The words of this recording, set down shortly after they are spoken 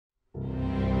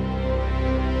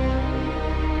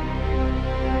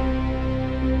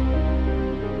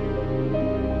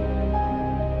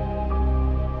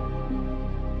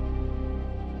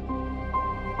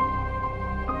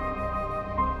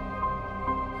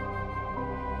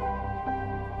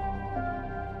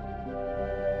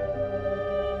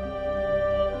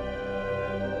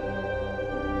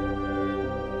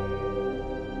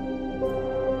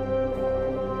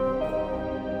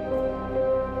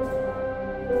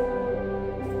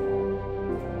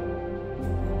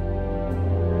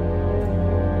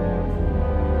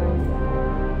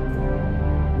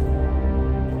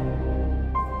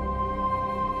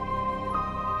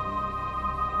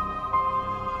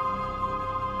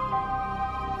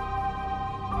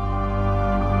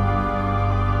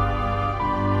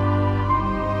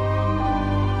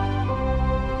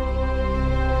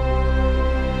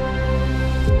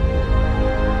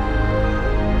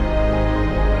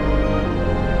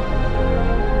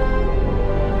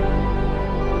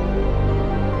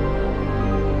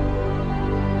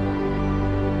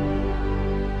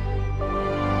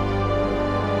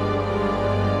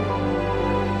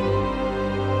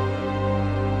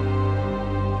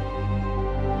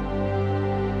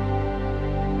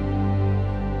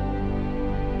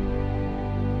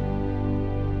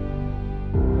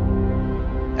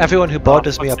Everyone who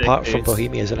borders me fuck's sake, apart from dude.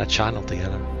 Bohemia is in a channel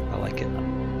together. I like it.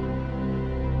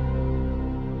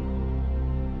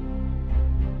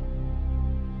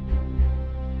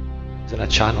 Is in a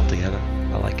channel together.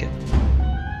 I like it.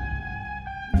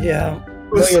 Yeah,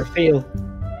 know your feel.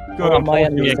 Go All on, my Paul,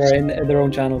 enemies yes. are in their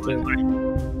own channel too.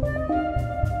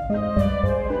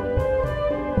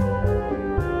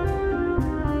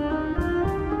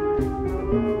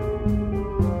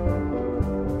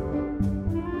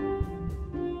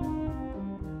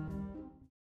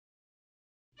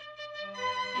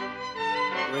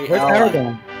 Where's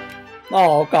Aragon?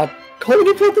 Oh god,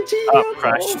 Cody Plantagenet! Oh,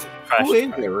 crashed. Who is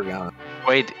Crashed. Aragon?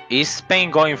 Wait, is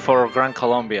Spain going for Gran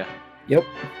Colombia? Yep.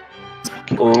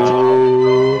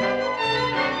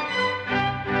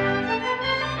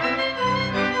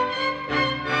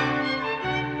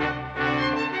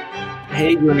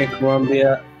 Hey, Gran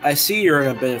Colombia. I see you're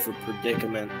in a bit of a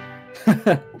predicament.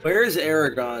 Where's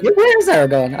Aragon? Yeah, where's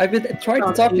Aragon? I've been trying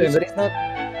to talk to him, but he's not.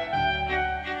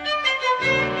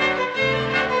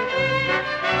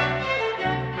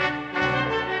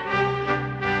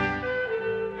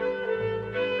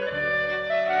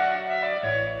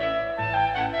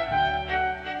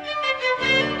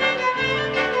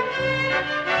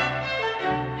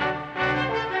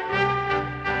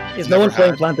 Is no one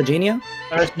playing Plantagenet?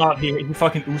 That's not he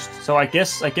fucking oozed. So I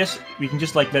guess we can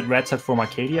just like let Red set form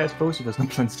Arcadia, I suppose, if there's no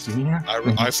Plantagenet.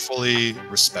 I fully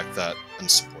respect that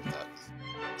and support that.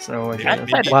 So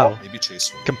Wow. Maybe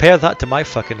chase one. Compare that to my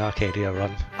fucking Arcadia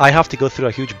run. I have to go through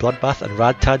a huge bloodbath and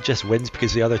Radtad just wins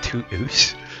because the other two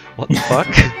ooze. What the fuck?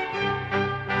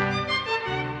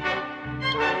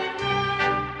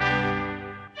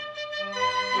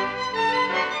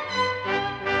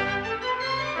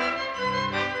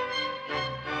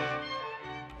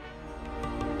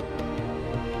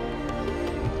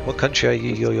 What country are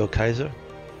you, Yo-Yo Kaiser?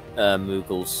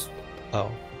 Mughals.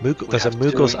 Oh, there's a have to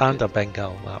Mughals do it. and a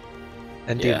Bengal map.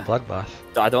 Indian Yeah. bloodbath.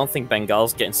 I don't think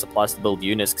Bengal's getting supplies to build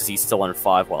units because he's still on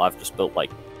 5 while I've just built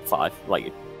like 5.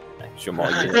 Like, extra more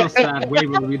It's units. so sad. Where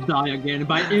will we die again?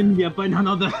 By India, by none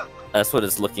other. That's what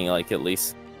it's looking like at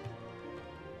least.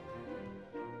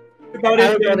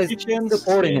 Aragon is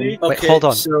supporting him. Wait, hold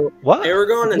on. So What?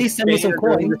 Aragon and Please send me Spain some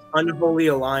are doing coin. this unholy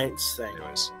alliance thing.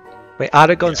 Anyways. Wait,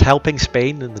 Aragon's helping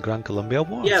Spain in the Gran Colombia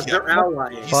War? Yeah, they're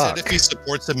allies. He Fuck. said if he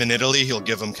supports them in Italy, he'll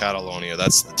give them Catalonia.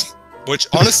 That's which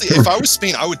honestly, if I was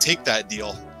Spain, I would take that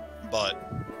deal. But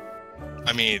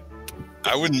I mean,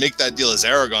 I wouldn't make that deal as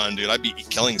Aragon, dude. I'd be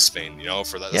killing Spain, you know,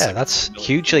 for that. Yeah, like that's $1 million.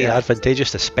 hugely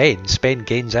advantageous to Spain. Spain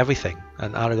gains everything,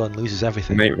 and Aragon loses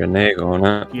everything. Mate, renege on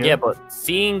it. Yeah, but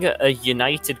seeing a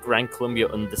united Gran Colombia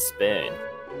under Spain.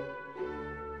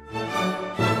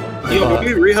 Yo, are we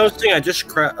rehosting? I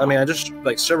just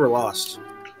like server lost.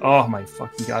 oh my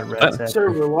fucking god, Red set.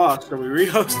 Server lost. Are we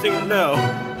rehosting? No.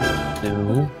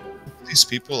 No. These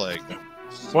people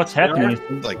What's happening?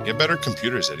 like get better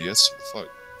computers, idiots. Fuck.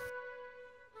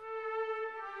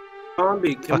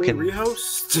 Zombie, can Fucking- we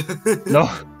rehost? No,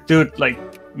 dude, like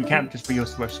we can't just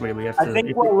reuse the way we have to. I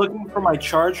think while looking for my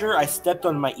charger, I stepped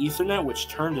on my Ethernet, which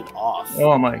turned it off.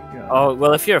 Oh my god. Oh,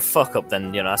 well, if you're a fuck up,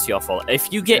 then, you know, that's your fault.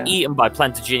 If you get Yeah. eaten by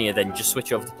Plantagenet, then just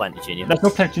switch over to Plantagenet. There's no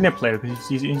Plantagenet player because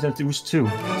he's to use 2.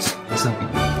 So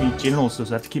I need generals, so I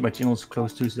have to keep my generals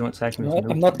close too, so they don't attack me. No,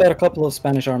 I've not got a couple of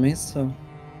Spanish armies, so.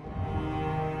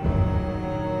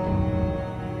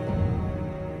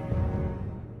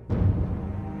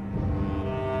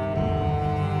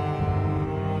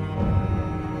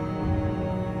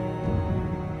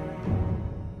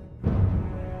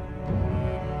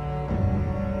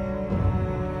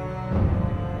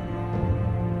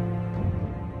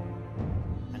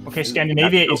 Okay,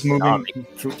 Scandinavia is moving Army.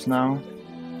 troops now.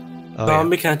 Oh, yeah.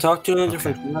 Zombie, can I talk to you in a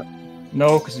different chat?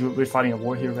 No, because we're fighting a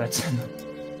war here, Red. Just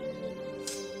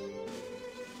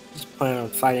planning on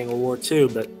fighting a war too,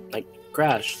 but I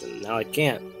crashed, and now I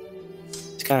can't.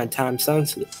 It's kind of time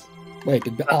sensitive. Wait,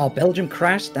 Belgium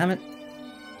crashed? Damn it.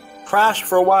 Crashed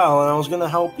for a while, and I was gonna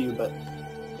help you, but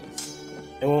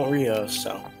it won't rehost,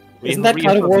 so. Isn't that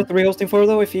kind of worth rehosting for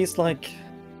though? If he's like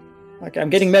I'm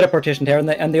getting meta partitioned here,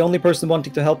 and the only person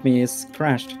wanting to help me is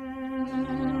crashed.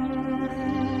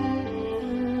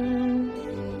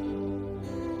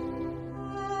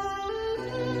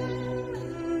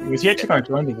 Was he actually going to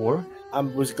join the war? I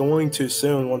was going to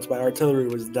soon once my artillery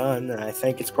was done, and I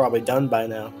think it's probably done by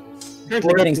now. We're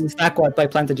getting stack wiped by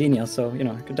Plantagenet, so you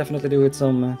know I could definitely do with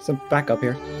some backup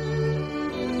here.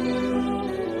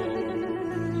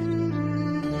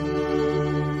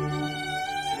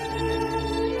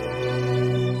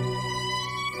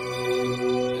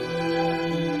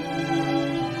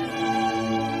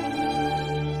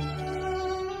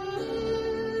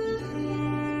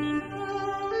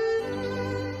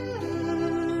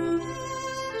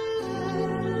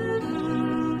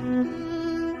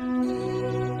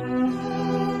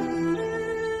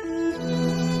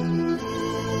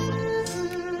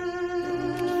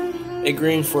 Hey,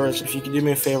 Green Forest, if you could do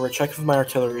me a favor, check if my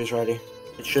artillery is ready.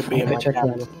 It should be in my check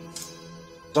capital.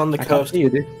 It's on the I can't coast. see you,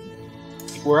 dude.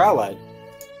 We're allied.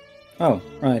 Oh,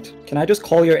 right. Can I just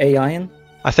call your AI in?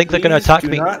 I think they're going to Please attack do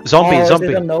me. not- Zombie, Is zombie.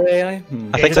 it on no AI? I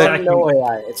think It's they're... on no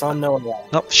AI. It's on no AI.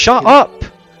 No, shut up!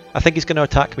 I think he's going to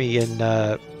attack me in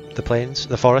the plains,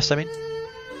 the forest, I mean.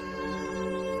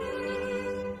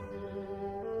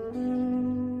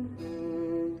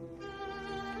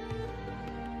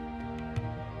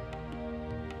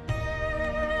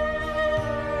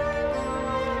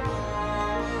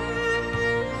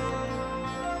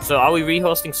 So are we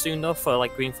rehosting soon though for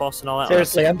like Green Force and all that?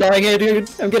 Seriously, I'm dying here, dude.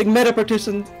 I'm getting meta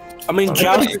partitioned. I mean, Okay.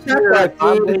 Joust is here. Dude.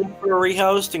 I'm waiting for a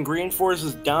rehost, and Green Force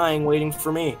is dying, waiting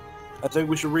for me. I think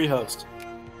we should rehost.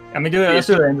 I mean, let's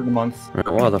do it at the end of the month. Right,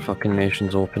 what other fucking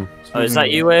nation's open? Oh, is that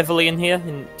you, Waverly, in here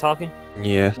in talking?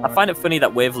 Yeah. I find it funny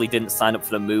that Waverly didn't sign up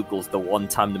for the Mughals the one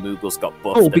time the Mughals got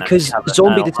buffed. Oh, and because actually have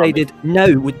Zombie an decided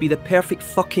now would be the perfect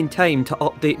fucking time to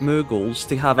update Mughals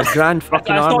to have a grand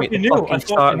fucking I thought army at you the knew. fucking I thought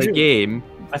start of you the knew. game.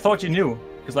 I thought you knew.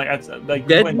 Because like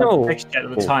Did? you went No. text chat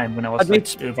at the time when I was I'd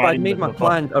made, like, I'd made my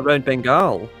plan around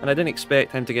Bengal, and I didn't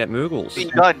expect him to get Mughals. You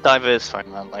gotta diversify,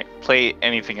 man. Like, play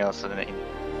anything else than it.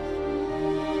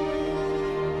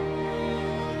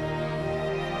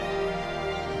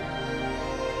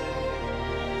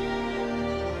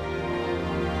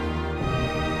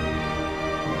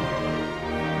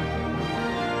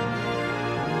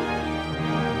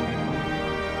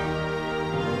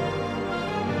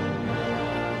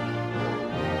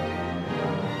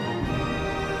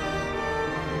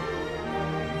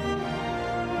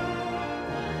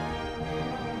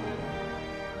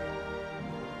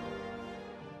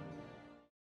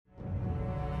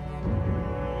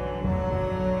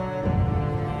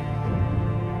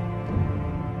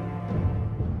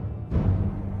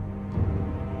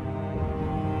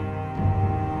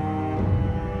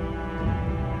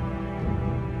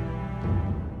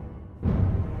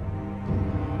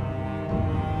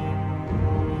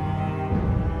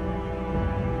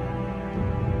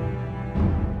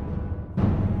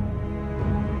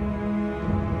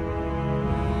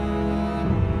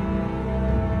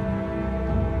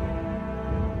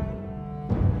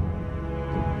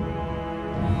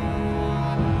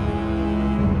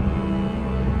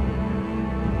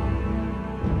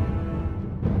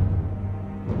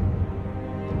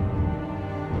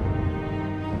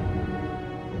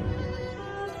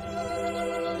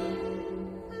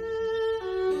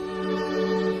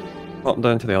 Hop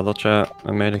down to the other chat,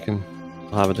 American.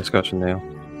 I'll have a discussion there.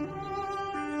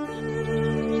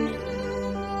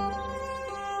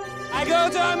 I go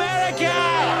to America!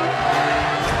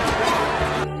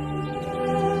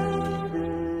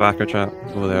 Backer chat,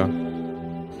 go there.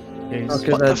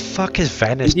 What the fuck is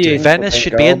Venice Yeah, doing? Venice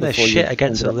should be in this before you shit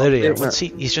against send it up. Illyria. Yeah, What's he?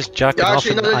 He's just jacking Yeah, off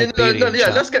actually, in no, the no, Iberian yeah,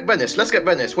 chat. let's get Venice. Let's get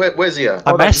Venice. Where's he at?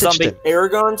 I messaged him.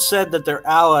 Aragon said that they're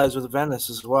allies with Venice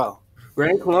as well.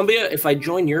 Gran Colombia, if I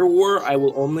join your war, I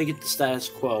will only get the status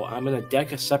quo. I'm gonna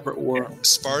deck a separate war.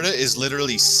 Sparta is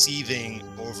literally seething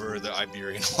over the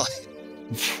Iberian line.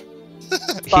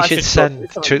 He should send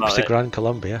troops to Gran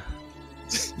Colombia.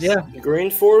 Yeah. Green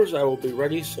Force, I will be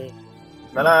ready soon.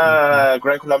 Nah,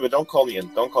 Gran Colombia, don't call me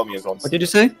in. Don't call me in, Rons. What did you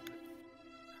say?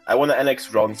 I want to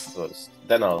annex Rons first.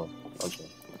 Then I'll join.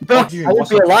 Bro, I won't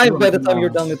be alive by the time you're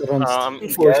done with the runs.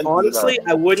 Green Force, honestly,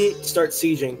 I wouldn't start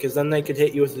sieging, because then they could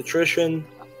hit you with attrition.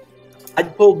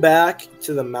 I'd pull back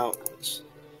to the mountains.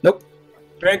 Nope.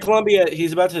 Gran Colombia,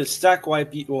 he's about to stack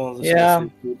wipe well, Yeah,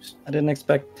 I didn't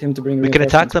expect him to bring. We can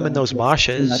attack them in reinforcements, those but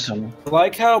marshes. I I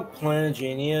like how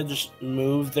Planagenia just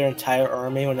moved their entire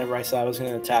army whenever I said I was going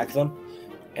to attack them,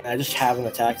 and I just haven't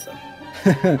attacked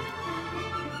them.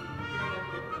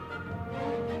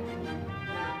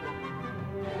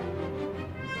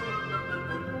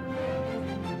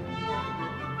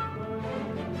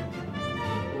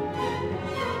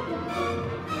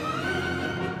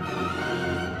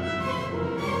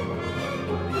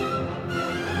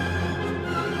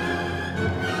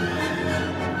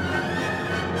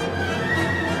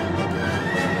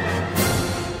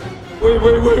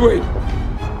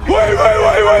 Wait!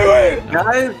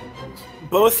 Guys,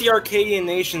 both the Arcadian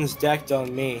nations decked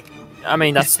on me. I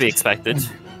mean, that's to be expected.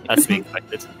 That's to be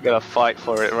expected. You gotta fight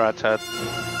for it, Ratad.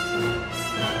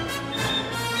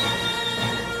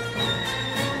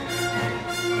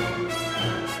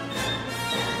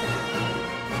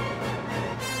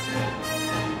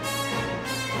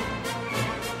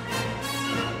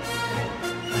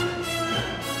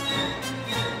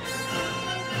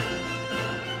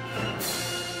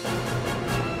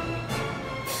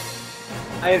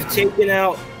 I have taken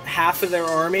out half of their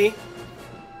army.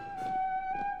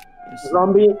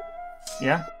 Zombie,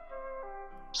 Yeah.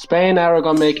 Spain,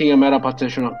 Aragon making a meta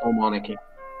partition of no monarchy.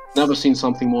 Never seen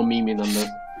something more memey than this.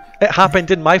 It happened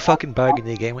in my fucking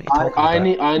Burgundy game. What are you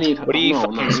talking about? I need. What do you no,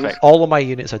 fucking no, expect? All of my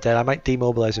units are dead. I might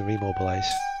demobilize and remobilize.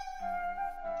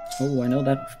 Oh, I know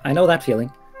that. I know that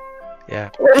feeling. Yeah.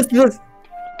 What is this?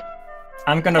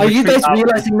 I'm gonna. Are you retreat guys out.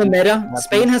 realizing the meta?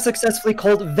 Spain has successfully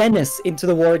called Venice into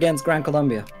the war against Gran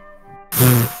Colombia.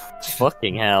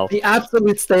 Fucking hell. The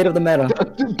absolute state of the meta.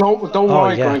 Don't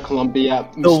worry, yeah. Gran Colombia.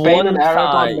 The Spain one and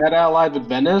Aragon time- meta allied with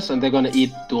Venice, and they're gonna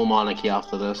eat dual monarchy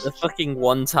after this. The fucking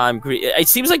one-time green. It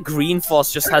seems like Green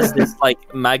Force just has this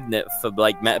like magnet for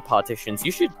like meta partitions.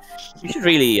 You should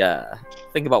really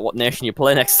think about what nation you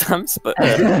play next time. But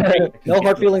No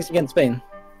hard feelings against Spain.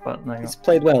 But no. He's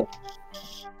played well,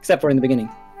 except for in the beginning.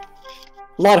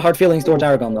 A lot of hard feelings towards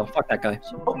Aragon, though. Fuck that guy.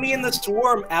 Put me in the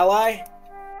swarm, ally.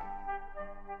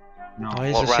 No.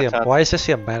 Why is this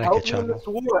the America Help me in channel? the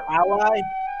swarm, ally.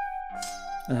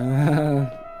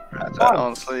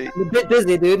 Honestly. I'm a bit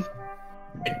busy, dude.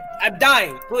 I'm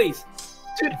dying, please.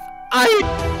 Dude,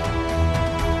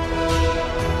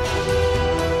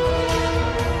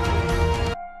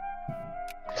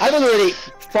 I've already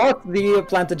fought the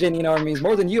Plantagenet armies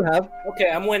more than you have. Okay,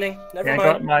 I'm winning. Never Yeah, I mind.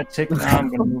 got my tick now. I'm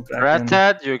gonna move back in.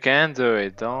 Rattad, you can do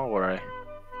it. Don't worry.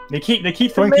 They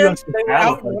keep throwing you into They the were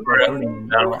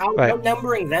battle.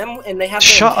 outnumbering them, and they have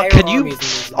Shut their up! entire Can you armies in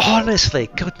these- honestly?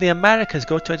 Could the Americans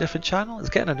go to a different channel? It's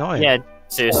getting annoying. yeah,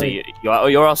 seriously,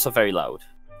 you're also very loud.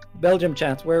 Belgium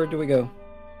chat, where do we go?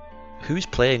 Who's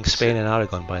playing Spain and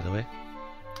Aragon, by the way?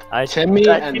 Timmy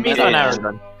and Timmy's Meta. on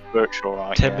Aragon. Virtual,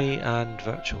 right? Timmy and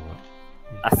Virtual.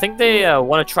 I think they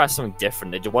want to try something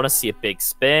different. They want to see a big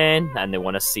Spain, and they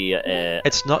want to see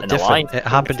It's not an different. alliance It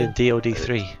happened in DoD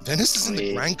 3. Venice is in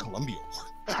the Gran Colombia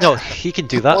War. No, he can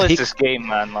do What that. is this game,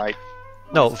 man? Like,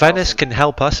 No, Venice can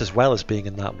help us as well as being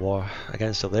in that war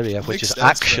against Illyria, which Makes is sense for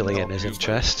actually them in to his use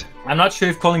interest. I'm not sure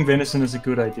if calling Venison is a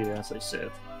good idea, as I said,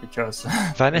 because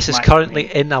Venice it is might currently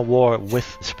be- in a war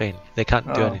with Spain. They can't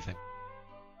do Oh. anything.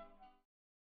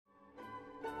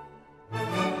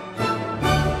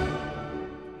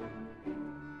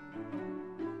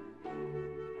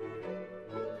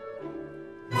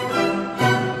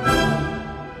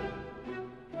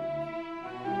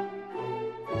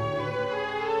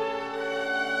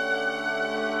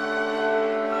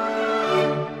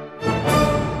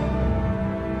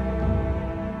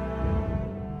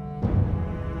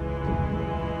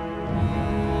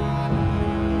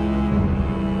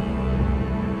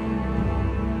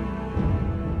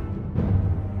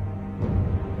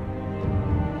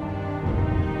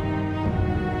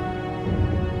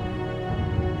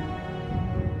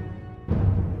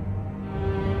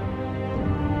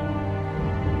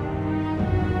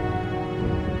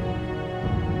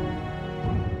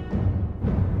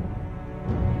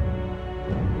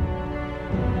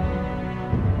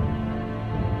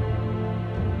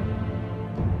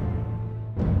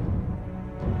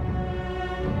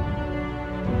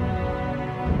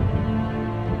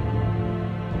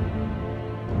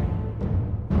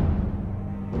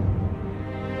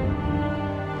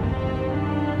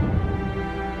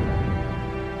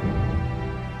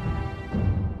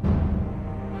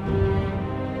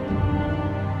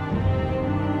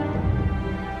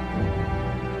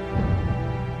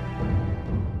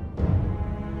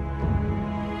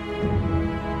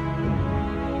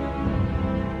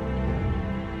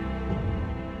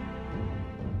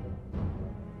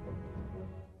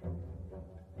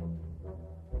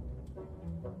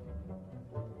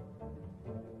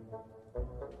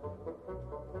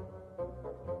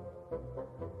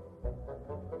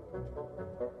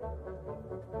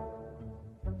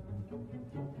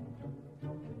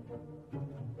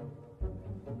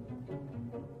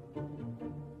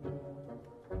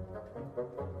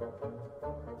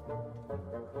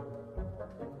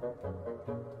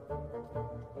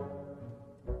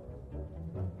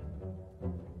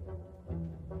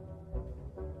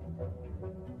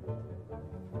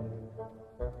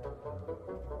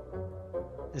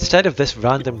 Instead of this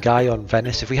random guy on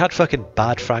Venice, if we had fucking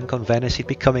Bad Frank on Venice, he'd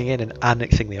be coming in and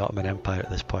annexing the Ottoman Empire at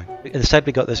this point. Instead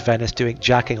we got this Venice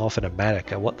jacking off in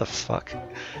America. What the fuck?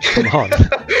 Come on.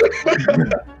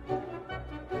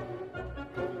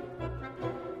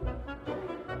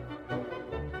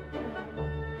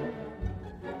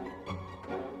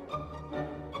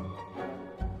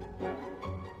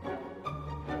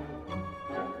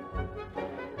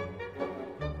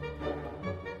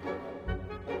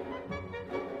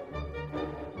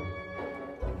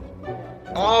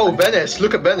 Oh, Venice!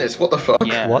 Look at Venice! What the fuck?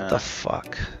 Yeah. What the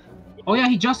fuck? Oh yeah,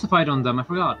 he justified on them. I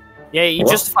forgot. Yeah, you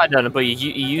What? justified on it, but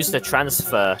you used a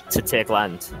transfer to take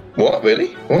land. What,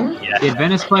 really? What? Yeah. Did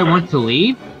Venice player want to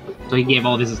leave? So he gave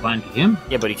all this land to him?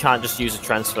 Yeah, but you can't just use a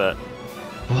transfer.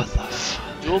 What the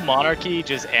fuck? Dual monarchy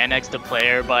just annexed a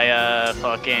player by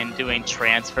fucking doing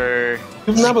transfer.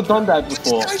 You've never done that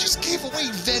before. I just gave away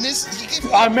Venice. He gave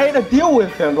away I made a deal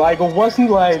with him. Like it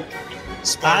wasn't like.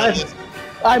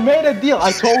 I made a deal.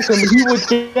 I told him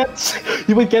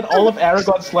he would get all of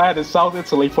Aragon's land in South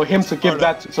Italy for him to give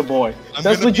that to Savoy.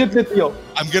 That's legit the deal.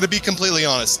 I'm gonna be completely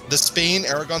honest. The Spain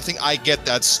Aragon thing, I get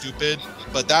that's stupid,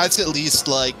 but that's at least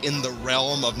like in the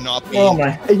realm of not being. Oh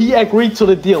my! He agreed to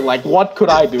the deal. Like, what could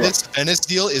I do? This Venice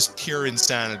deal is pure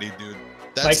insanity, dude.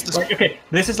 That's okay,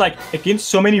 this is like against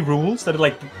so many rules that it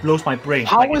like blows my brain.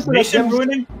 How like, is it nation against-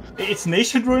 ruining? It's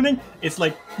nation ruining. It's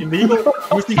like illegal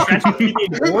using transfer fee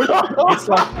in war. It's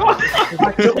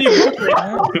like Dude,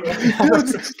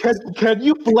 can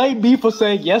you blame me for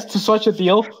saying yes to such a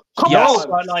deal? Come yes, on!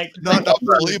 but like not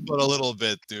fully, but a little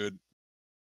bit, dude.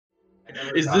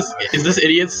 Is this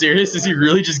idiot serious? Is he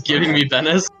really just giving me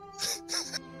Venice?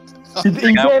 He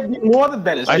gave me more than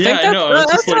Venice. I think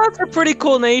that's a pretty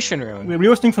cool nation, Rune. we were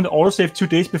listening from the autosave 2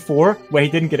 days before where he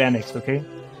didn't get annexed. Okay.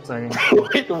 So,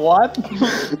 Wait, what?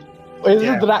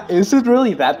 Is it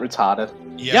really that retarded?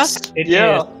 Yes. It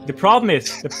is. The problem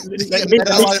is,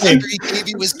 He gave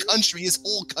you his country, his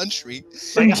whole country.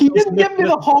 He didn't give me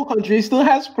the whole country. He still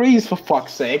has Greece, for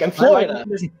fuck's sake, and Florida.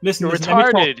 Listen, You're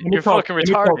retarded. You're fucking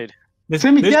retarded.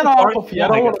 Timmy, get off of here. I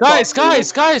don't want to Guys, can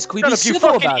we be You civil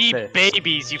fucking about eat this?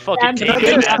 babies. You fucking And eat I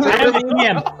babies. have Dude,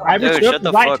 reserved shut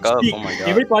the right fuck to up. speak. Oh my God.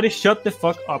 Everybody shut the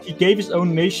fuck up. He gave his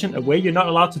own nation away. You're not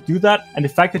allowed to do that. And the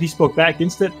fact that he spoke back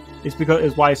against it is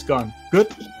why it's gone.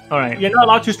 Good? Alright. You're not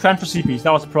allowed to use transfer CPs.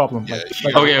 That was the problem.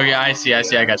 Okay, I see, I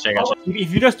got you.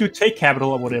 If you just do take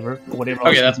capital or whatever.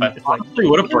 Okay, that's fine.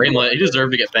 What a brainlet. He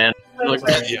deserved to get banned.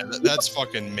 Yeah, that's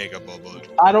fucking mega bobo.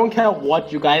 I don't care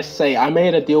what you guys say. I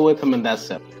made a deal with him, and that's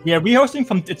it. Yeah, rehosting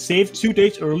from it saved 2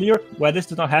 days earlier where this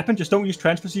did not happen. Just don't use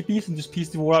transfer CPs and just piece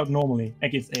the war out normally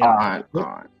against AI.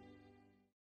 Alright.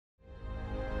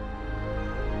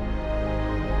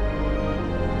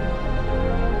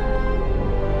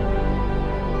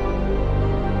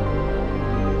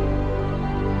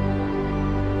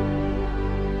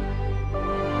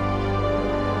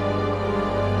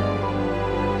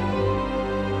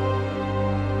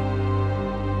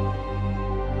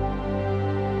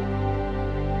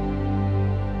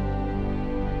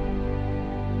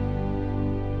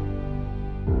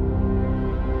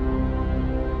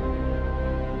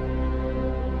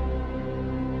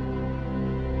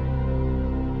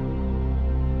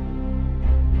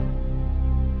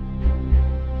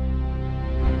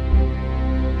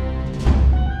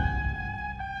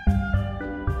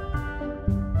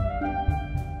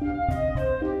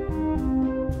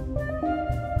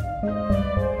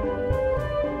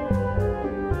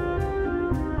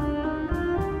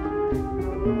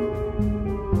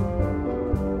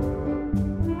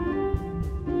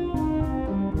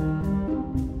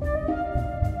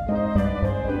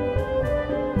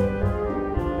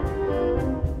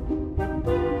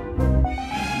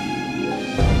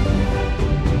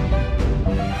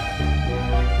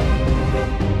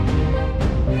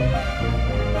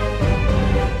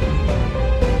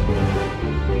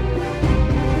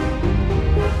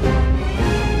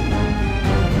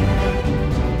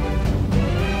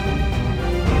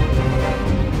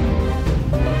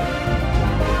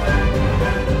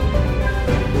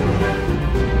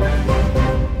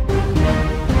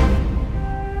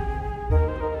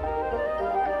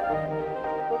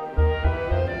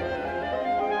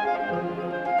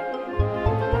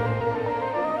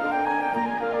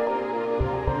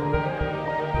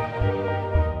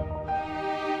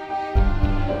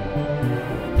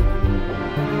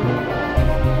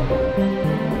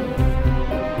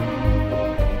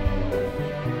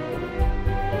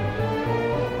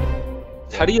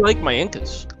 How do you like my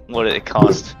Incas? What did it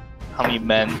cost? How many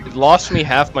men? It lost me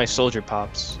half my soldier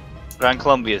pops. Gran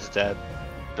Colombia is dead.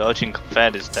 Belgian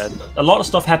Fed is dead. A lot of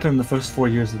stuff happened in the first 4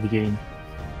 years of the game.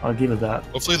 I'll give it that.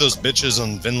 Hopefully those bitches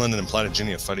on Vinland and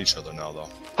Plantaginia fight each other now, though.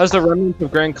 How's the remnants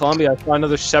of Gran Colombia? I saw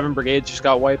another 7 brigades just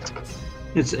got wiped.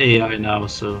 It's AI now,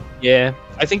 so. Yeah,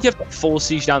 I think you have to full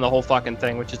siege down the whole fucking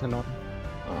thing, which is annoying.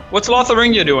 What's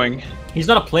Lotharingia doing? He's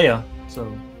not a player,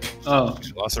 so. Oh.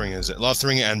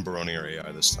 Lothringen and Baroni are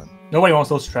AI this time. Nobody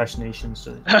wants those trash nations.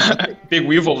 So. Big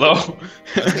Weevil, though.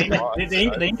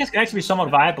 the Incas can actually be somewhat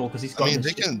viable because he's got. I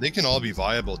mean, they can all be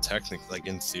viable technically, like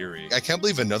in theory. I can't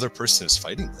believe another person is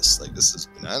fighting this. Like, this is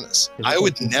bananas. I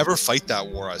would never fight that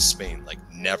war as Spain. Like,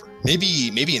 never.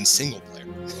 Maybe in single player.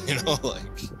 You know, like.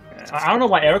 I don't know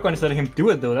why Aragon is letting him do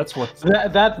it though. That's what.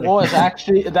 That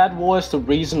was the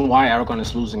reason why Aragon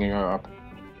is losing in Europe.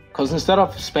 Because instead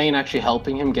of Spain actually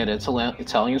helping him get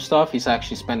Italian stuff, he's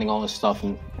actually spending all his stuff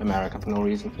in America for no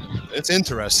reason. It's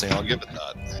interesting. I'll give it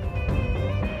that.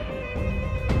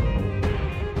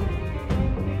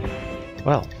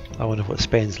 Well, I wonder what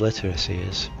Spain's literacy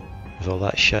is with all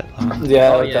that shit.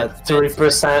 Yeah, that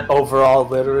 3% overall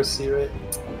literacy rate.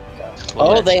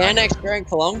 Oh, they annexed Gran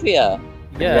Colombia.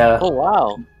 Yeah. Oh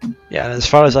wow. Yeah, and as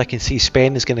far as I can see,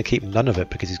 Spain is going to keep none of it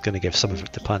because he's going to give some of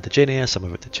it to Plantagenet, some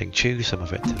of it to Qingchu, some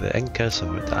of it to the Inca, some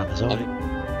of it to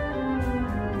Amazonia.